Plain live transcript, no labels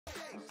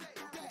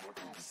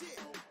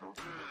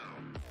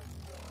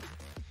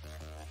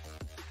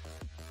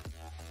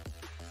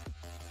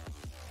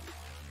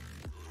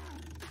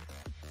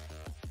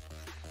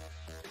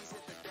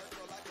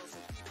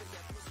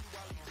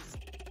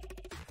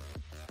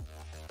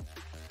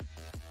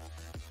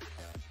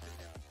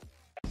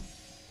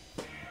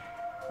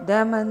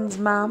Diamond's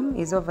mom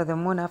is over the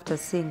moon after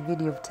seeing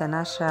video of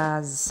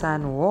Tanasha's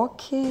son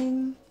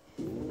walking.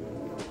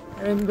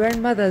 And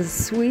grandmother's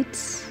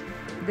sweet.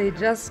 They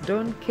just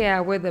don't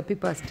care whether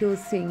people are still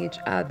seeing each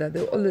other.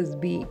 They'll always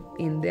be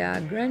in their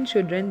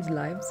grandchildren's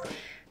lives.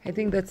 I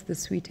think that's the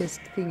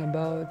sweetest thing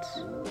about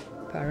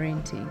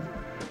parenting.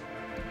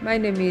 My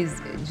name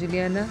is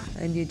Juliana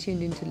and you're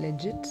tuned into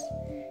Legit.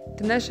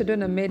 Tanasha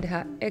Donna made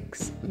her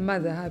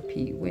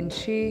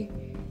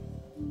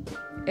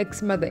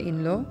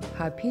ex-mother-in-law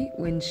happy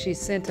when she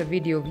sent a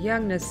video of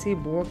young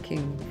Naseeb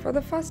walking for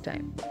the first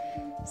time.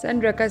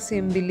 Sandra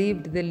Kasim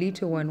believed the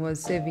little one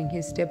was saving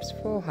his steps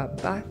for her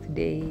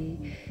birthday.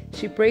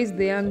 She praised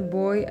the young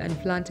boy and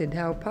flaunted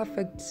how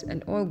perfect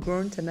and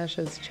all-grown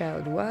Tanasha's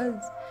child was.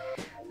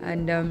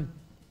 And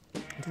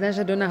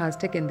Tanasha Donna has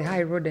taken the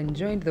high road and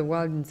joined the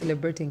world in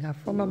celebrating her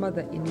former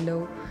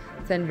mother-in-law,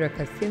 Sandra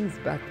Kasim's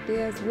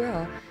birthday as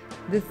well.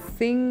 The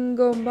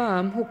single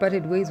mom who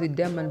parted ways with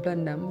Diamond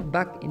Platnumz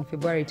back in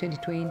February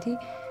 2020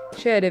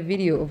 shared a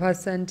video of her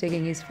son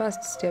taking his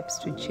first steps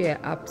to cheer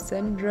up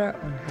Sandra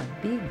on her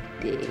big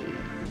day.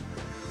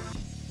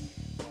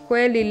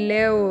 Kweli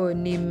leo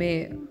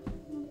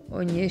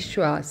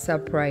nimeonyeshwa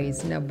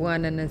surprise na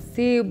bwana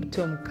Naseeb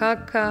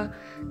Tomkaka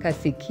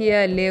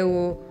kasikia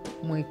leo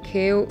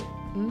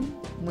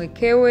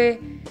mwekewe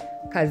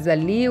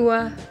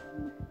kazaliwa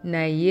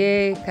na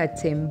ye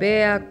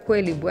katembea.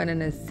 Kweli bwana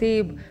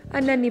Naseeb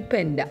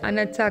ananipenda,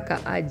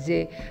 anataka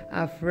aje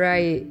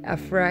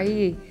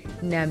afurahi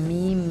na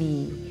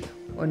mimi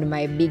on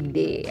my big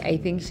day. I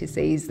think she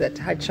says that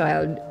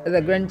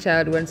the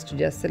grandchild wants to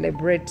just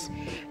celebrate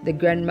the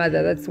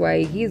grandmother. That's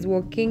why he's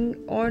walking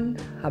on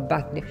her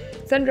birthday.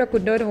 Sandra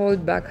could not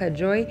hold back her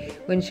joy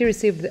when she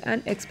received the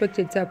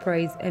unexpected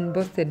surprise and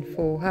boasted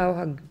for how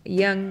her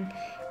young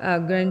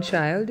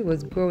grandchild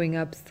was growing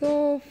up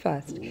so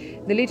fast.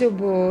 The little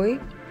boy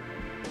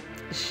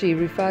she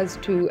refers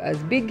to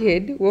as Big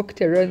Head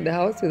walked around the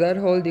house without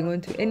holding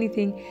on to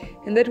anything,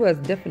 and that was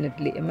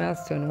definitely a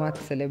milestone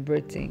worth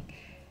celebrating.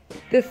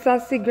 The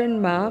sassy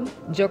grandma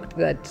joked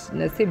that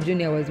Naseeb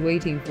Jr. was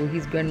waiting for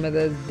his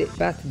grandmother's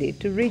birthday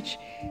to reach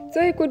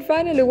so he could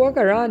finally walk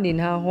around in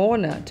her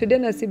honor. Today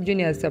Naseeb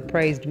Jr. has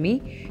surprised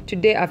me.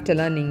 Today, after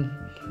learning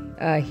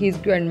his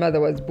grandmother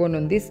was born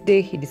on this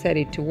day, he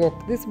decided to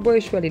walk. This boy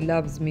surely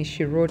loves me,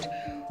 she wrote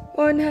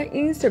on her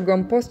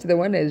Instagram post, the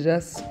one I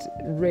just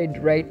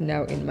read right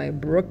now in my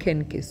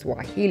broken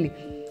Kiswahili.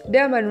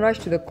 Diamond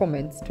rushed to the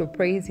comments to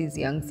praise his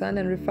young son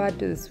and referred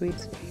to the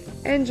sweet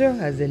angel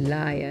as a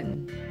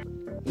lion.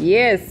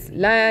 Yes,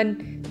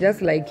 lion,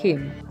 just like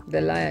him,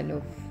 the lion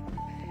of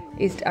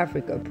East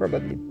Africa,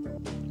 probably.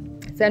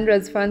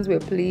 Sandra's fans were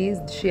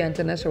pleased she and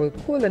Tanasha were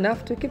cool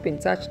enough to keep in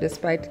touch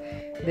despite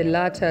the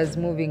latter's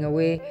moving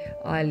away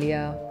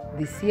earlier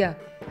this year.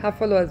 Her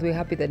followers were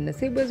happy that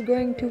Naseeb was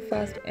growing too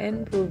fast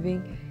and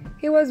proving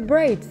he was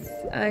bright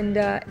and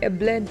a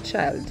blessed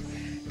child.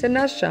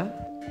 Tanasha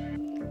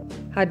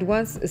had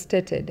once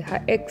stated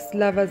her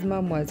ex-lover's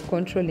mom was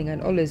controlling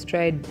and always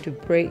tried to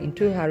pry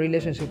into her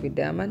relationship with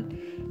Diamond.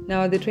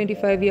 Now the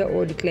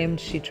 25-year-old claimed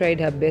she tried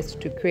her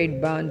best to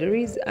create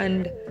boundaries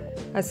and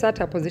assert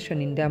her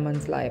position in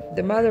Diamond's life.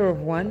 The mother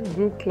of one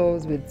grew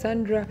close with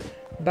Sandra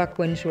back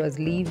when she was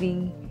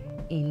living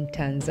in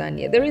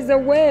Tanzania. There is a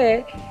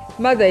way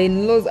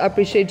mother-in-laws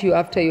appreciate you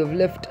after you've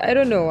left. I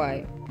don't know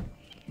why.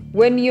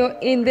 When you're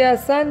in their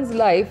son's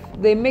life,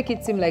 they make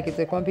it seem like it's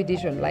a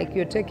competition, like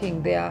you're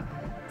taking their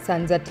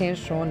son's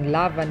attention,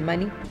 love, and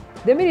money.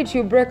 The minute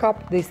you break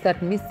up, they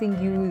start missing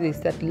you, they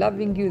start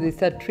loving you, they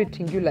start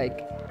treating you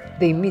like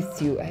they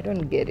miss you. I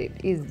don't get it.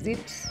 Is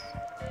this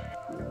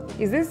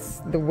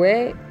the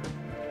way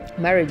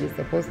marriage is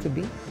supposed to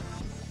be?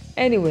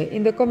 Anyway,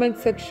 in the comment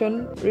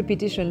section,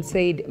 Repetition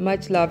said,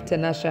 "Much love,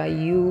 Tanasha.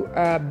 You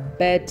are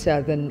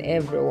better than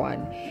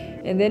everyone."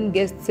 And then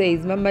guest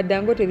says, "Mama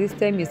Dangote, this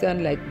time you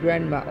sound like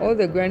grandma. All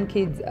the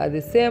grandkids are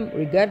the same,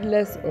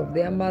 regardless of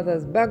their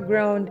mother's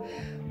background.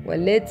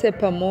 Walete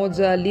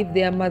pamoja, leave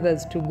their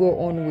mothers to go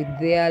on with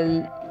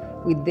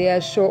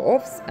their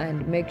show-offs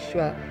and make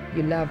sure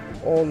you love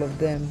all of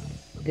them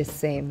the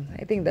same."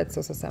 I think that's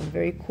also some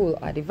very cool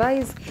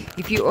advice.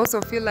 If you also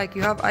feel like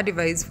you have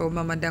advice for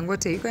Mama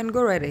Dangote, you can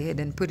go right ahead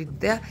and put it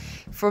there.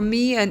 For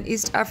me and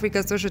East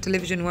Africa Social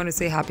Television, we want to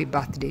say happy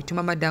birthday to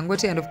Mama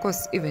Dangote and of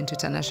course even to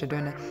Tanasha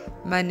Donna.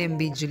 My name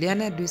is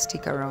Juliana. Do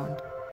stick around.